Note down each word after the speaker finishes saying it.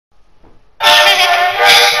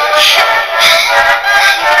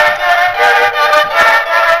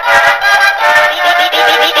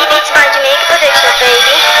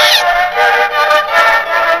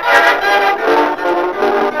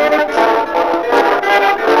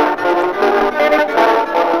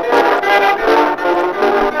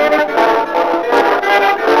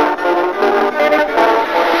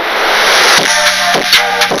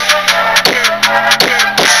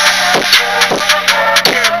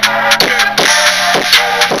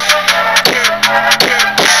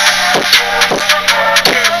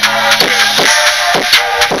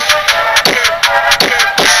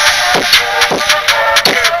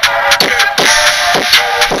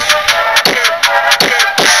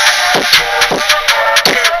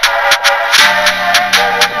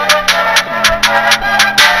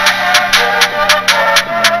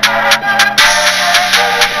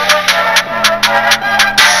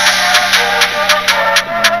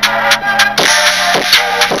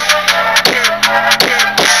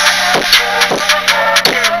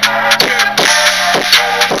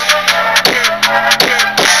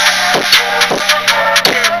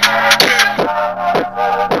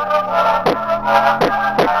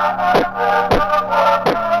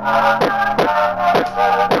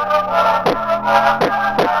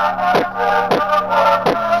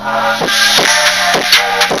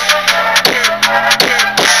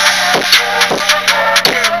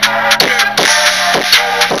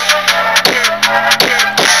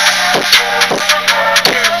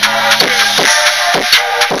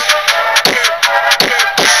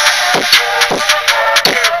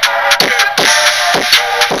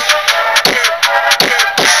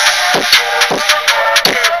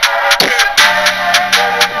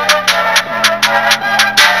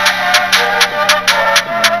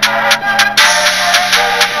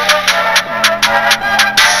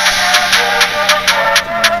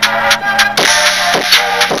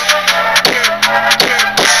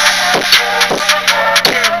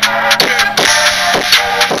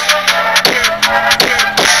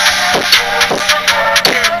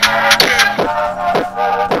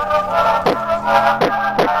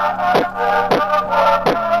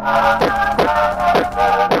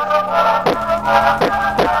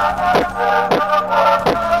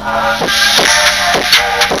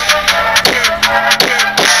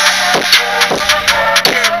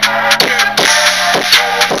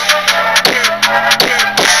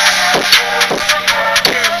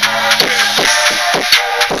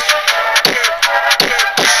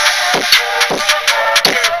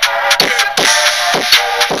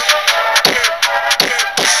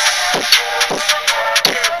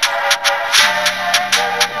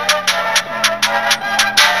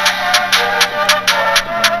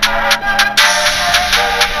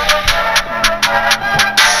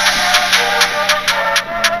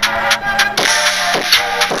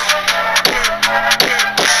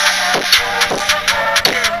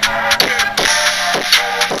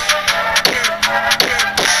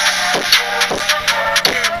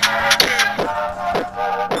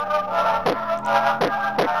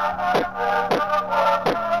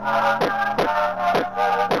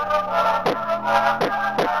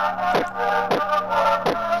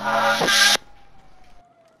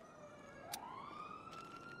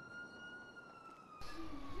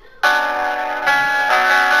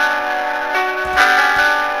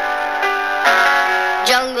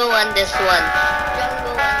Jungle on this one.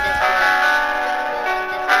 Jungle on this one.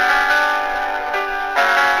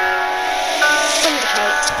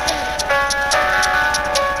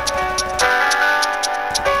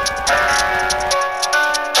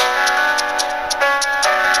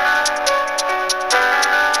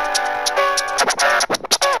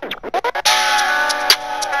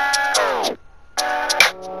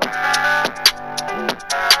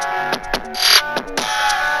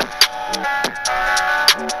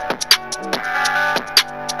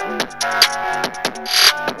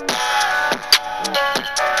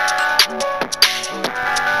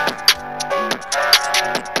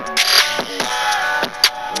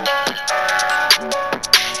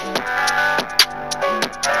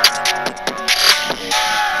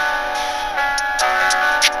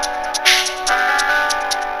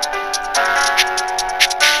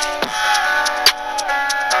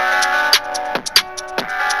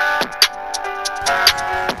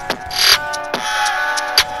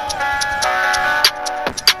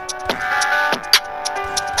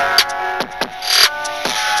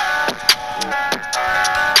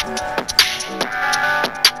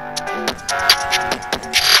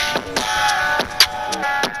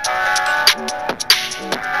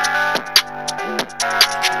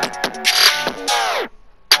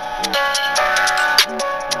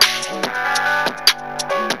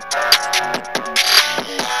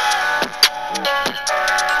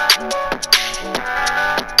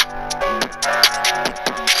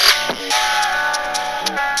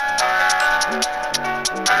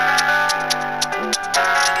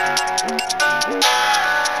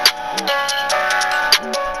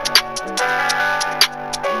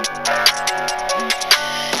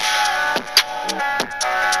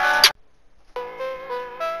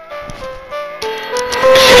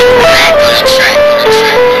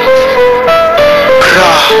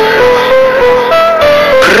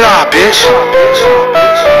 Bitch.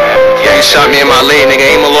 Yeah, you shot me in my lane, nigga.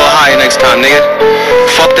 Aim a little higher next time, nigga.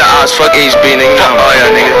 Fuck the odds, fuck HB, nigga. Oh yeah,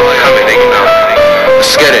 nigga. Come here, nigga.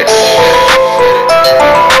 Let's get it.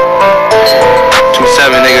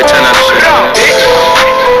 2-7, nigga. Turn up shit.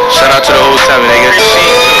 Shout out to the old 7, nigga.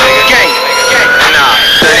 Gang. Nah.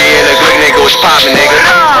 30 in the glick, nigga. Was poppin', nigga.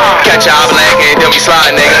 Catch a black and then we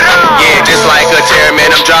slide, nigga. Yeah, just like a tear,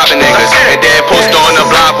 man. I'm dropping niggas. And then post on the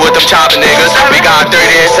block with them chopping niggas. We got 30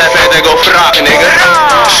 and 7 that go fropping, nigga.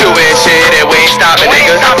 Shooting shit and we ain't stopping,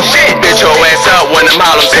 nigga. Bitch your ass up when them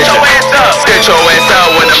hollers hit you. Stitch your ass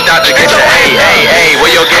up when them doctors get you. Hey, hey, hey,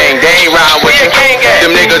 where your gang? They ain't ride with you.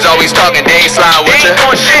 Them niggas always talking, they ain't slide with you.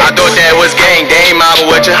 I thought that was gang, they ain't mobbing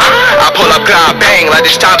with you. I pull up, cloud, bang, like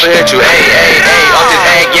this chopper hit you. Hey, hey, hey, off this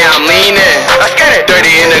egg, yeah, I'm leaning.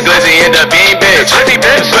 30 in the glizzy in the beam, bitch.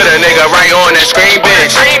 Put a nigga right on that screen,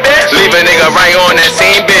 bitch. Leave a nigga right on that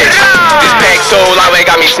scene, bitch. This pack so loud, it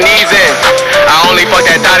got me sneezing. I only fuck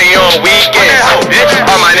that thotty on weekends.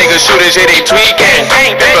 All my niggas shooters, yeah, they tweaking.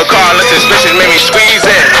 Regardless, suspicion made me squeeze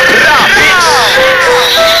in.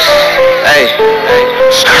 Hey,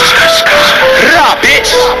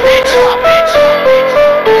 bitch.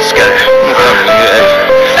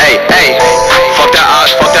 Hey, hey, fuck the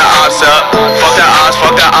odds up. Fuck the odds,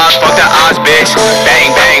 fuck the odds, fuck the odds, bitch.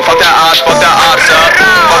 Bang, bang, fuck the odds up. Fuck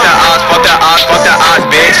the odds, fuck the odds, fuck the odds,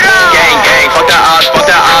 bitch. Gang, gang, fuck the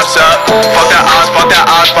odds up. Fuck the odds, fuck the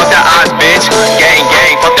odds, fuck the odds, bitch. Gang,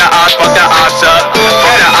 gang, fuck the odds up.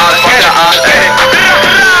 Fuck the odds, fuck the odds,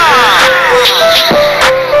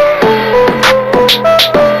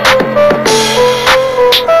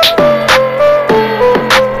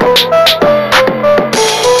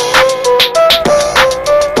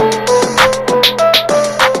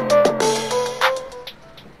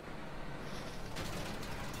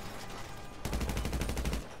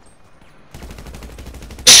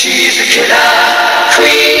 She's a killer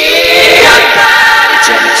queen,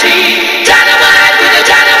 eternity. Dynamite with a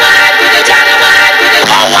dynamite, with a dynamite, with a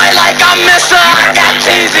all white like I miss her. I got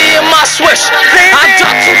cheesy in my swish. I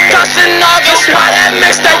dropped 2 cuts in August. Why that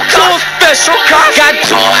mix that cool official? Got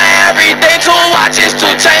 2 every day, 2 watches, 2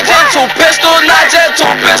 chains and 2 pistols. Not just 2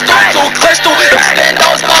 pistols, 2 crystal. Extend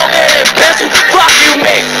those long and pencil. Fuck you,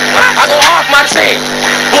 me. I go off my team.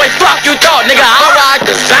 Boy, fuck you, dog, nigga. I ride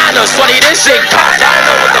designer. Sweaty this shit cost. I don't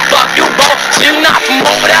know what the fuck you bought. So you not from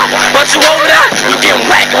over there, but you over there. You getting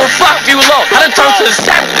whacked, well fuck you low. I done turned to the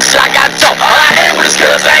same with the shit I got dope. All I had with the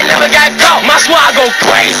skillers, I ain't never got caught. My squad go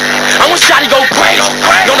crazy. I want Shotty go crazy.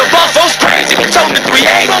 On the buffalo's crazy. We told him to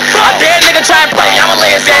 3-8. I dare nigga try and play. I'ma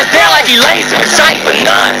lay his ass down like he lazy. Bitch, I ain't for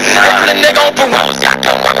none. They put a nigga on parole. Got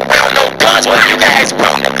come walk around no guns. Well, you guys,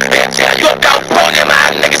 bro.